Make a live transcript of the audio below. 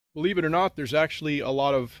Believe it or not, there's actually a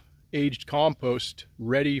lot of aged compost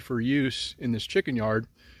ready for use in this chicken yard,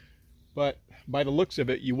 but by the looks of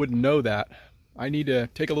it, you wouldn't know that. I need to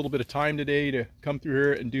take a little bit of time today to come through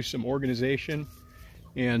here and do some organization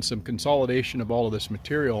and some consolidation of all of this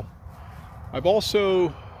material. I've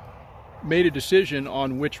also made a decision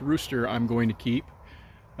on which rooster I'm going to keep.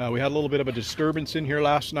 We had a little bit of a disturbance in here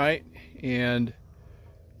last night, and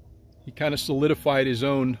he kind of solidified his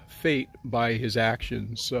own fate by his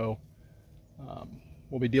actions. So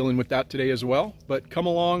we'll be dealing with that today as well. But come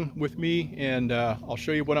along with me and I'll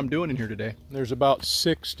show you what I'm doing in here today. There's about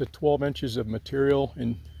 6 to 12 inches of material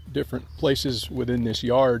in different places within this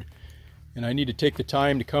yard. And I need to take the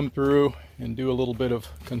time to come through and do a little bit of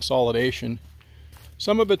consolidation.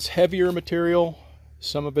 Some of it's heavier material,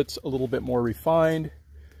 some of it's a little bit more refined.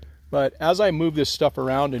 But as I move this stuff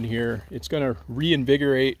around in here, it's going to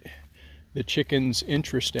reinvigorate the chicken's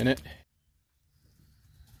interest in it.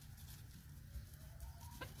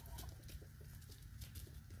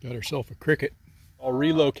 Got herself a cricket. I'll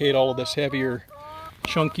relocate all of this heavier,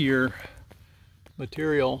 chunkier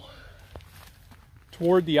material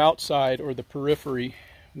toward the outside or the periphery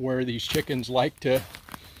where these chickens like to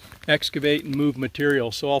excavate and move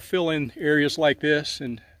material. So I'll fill in areas like this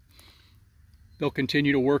and they'll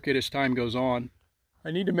continue to work it as time goes on. I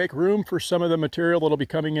need to make room for some of the material that'll be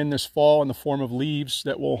coming in this fall in the form of leaves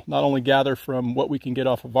that will not only gather from what we can get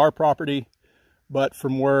off of our property, but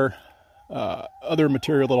from where other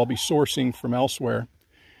material that I'll be sourcing from elsewhere.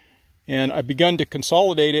 And I've begun to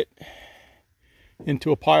consolidate it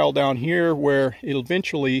into a pile down here where it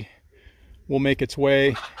eventually will make its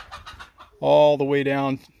way all the way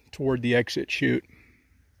down toward the exit chute.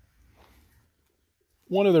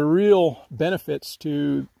 One of the real benefits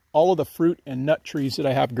to all of the fruit and nut trees that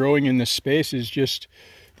I have growing in this space is just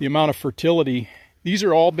the amount of fertility. These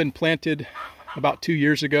are all been planted about 2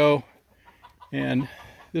 years ago, and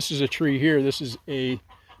this is a tree here. This is a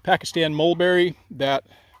Pakistan mulberry that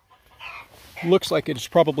looks like it's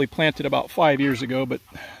probably planted about 5 years ago, but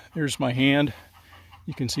there's my hand.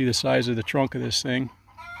 You can see the size of the trunk of this thing.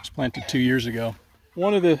 It was planted 2 years ago.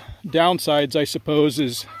 One of the downsides, I suppose,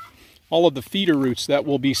 is all of the feeder roots that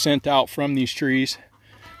will be sent out from these trees,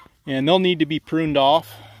 and they'll need to be pruned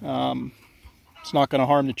off. It's not going to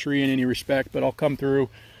harm the tree in any respect, but I'll come through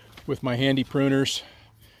with my handy pruners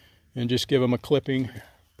and just give them a clipping.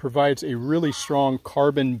 Provides a really strong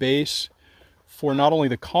carbon base for not only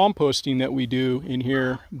the composting that we do in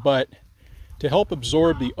here, but to help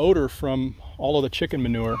absorb the odor from all of the chicken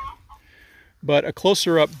manure. But a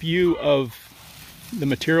closer up view of the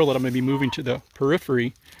material that I'm going to be moving to the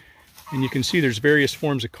periphery, and you can see there's various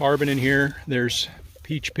forms of carbon in here. There's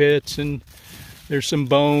peach pits, and there's some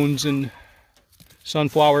bones and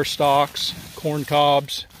sunflower stalks, corn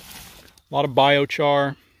cobs, a lot of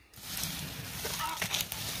biochar.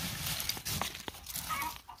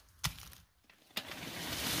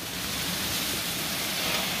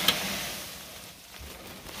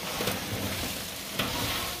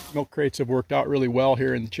 Milk crates have worked out really well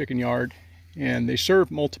here in the chicken yard, and they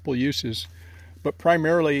serve multiple uses, but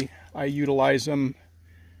primarily I utilize them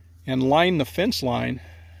and line the fence line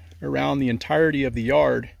around the entirety of the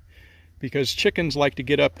yard, because chickens like to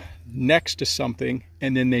get up next to something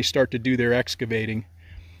and then they start to do their excavating,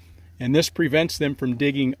 and this prevents them from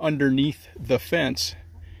digging underneath the fence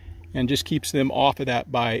and just keeps them off of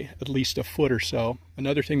that by at least a foot or so.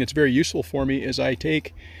 Another thing that's very useful for me is I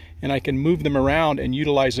take and I can move them around and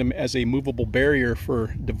utilize them as a movable barrier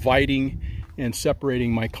for dividing and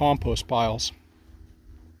separating my compost piles.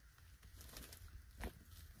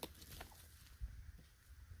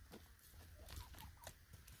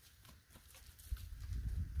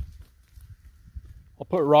 I'll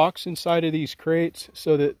put rocks inside of these crates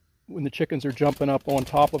so that when the chickens are jumping up on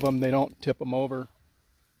top of them, they don't tip them over.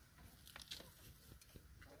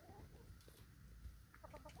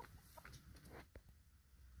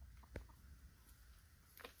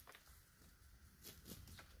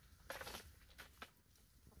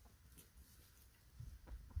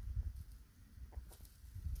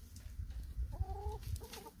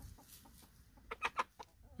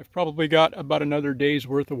 I've probably got about another day's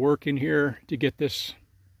worth of work in here to get this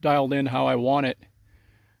dialed in how I want it.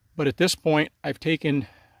 But at this point, I've taken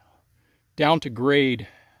down to grade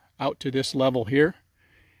out to this level here.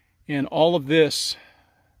 And all of this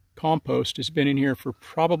compost has been in here for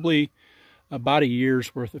probably about a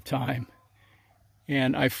year's worth of time.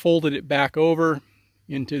 And I folded it back over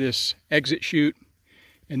into this exit chute,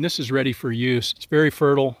 and this is ready for use. It's very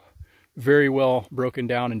fertile, very well broken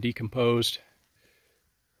down and decomposed.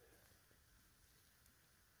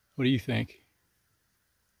 What do you think?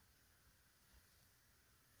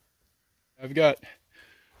 I've got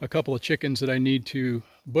a couple of chickens that I need to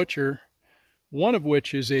butcher, one of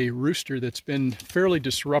which is a rooster that's been fairly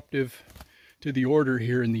disruptive to the order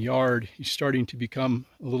here in the yard. He's starting to become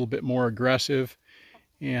a little bit more aggressive,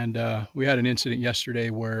 and we had an incident yesterday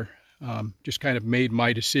where just kind of made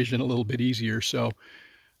my decision a little bit easier. So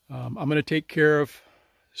I'm going to take care of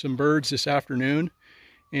some birds this afternoon,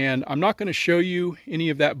 and I'm not going to show you any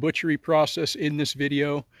of that butchery process in this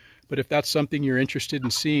video, but if that's something you're interested in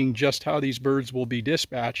seeing, just how these birds will be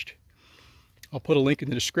dispatched, I'll put a link in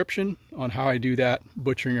the description on how I do that,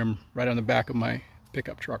 butchering them right on the back of my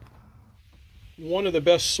pickup truck. One of the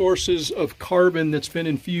best sources of carbon that's been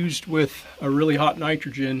infused with a really hot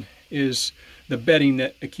nitrogen is the bedding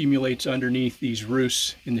that accumulates underneath these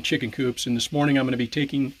roosts in the chicken coops. And this morning I'm going to be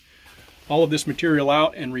taking all of this material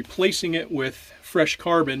out and replacing it with fresh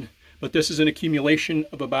carbon. But this is an accumulation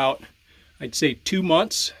of about, I'd say, 2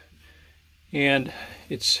 months. And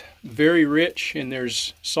it's very rich, and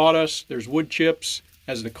there's sawdust, there's wood chips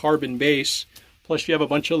as the carbon base. Plus you have a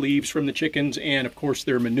bunch of leaves from the chickens and of course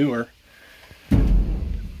their manure.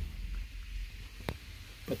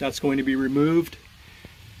 But that's going to be removed,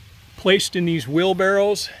 placed in these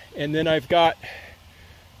wheelbarrows, and then I've got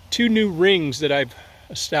 2 new rings that I've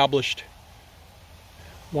established.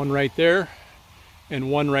 One right there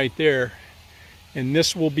and one right there. And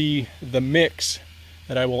this will be the mix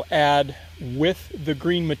that I will add with the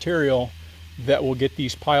green material that will get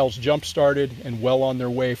these piles jump started and well on their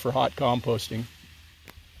way for hot composting.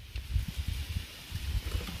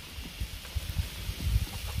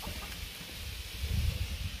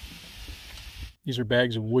 These are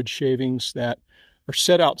bags of wood shavings that are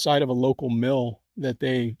set outside of a local mill that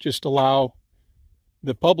they just allow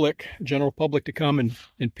the public, general public, to come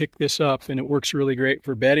and pick this up, and it works really great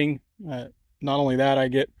for bedding. Not only that, I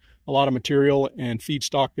get a lot of material and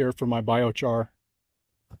feedstock there for my biochar.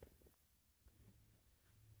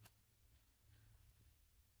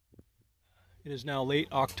 It is now late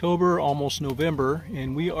October, almost November,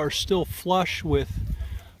 and we are still flush with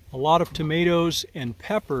a lot of tomatoes and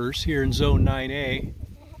peppers here in Zone 9A.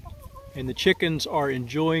 And the chickens are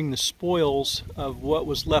enjoying the spoils of what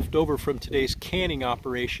was left over from today's canning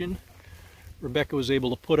operation. Rebecca was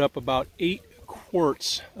able to put up about 8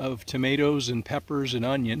 quarts of tomatoes and peppers and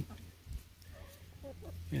onion,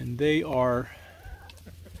 and they are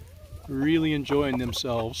really enjoying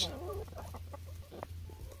themselves.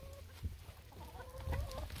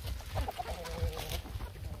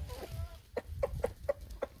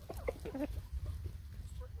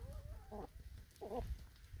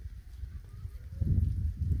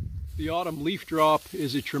 The autumn leaf drop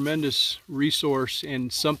is a tremendous resource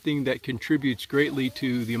and something that contributes greatly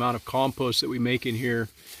to the amount of compost that we make in here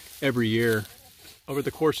every year. Over the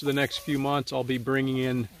course of the next few months, I'll be bringing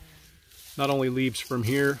in not only leaves from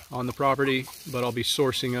here on the property, but I'll be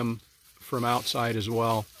sourcing them from outside as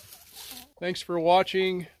well. Thanks for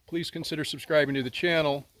watching. Please consider subscribing to the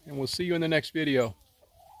channel, and we'll see you in the next video.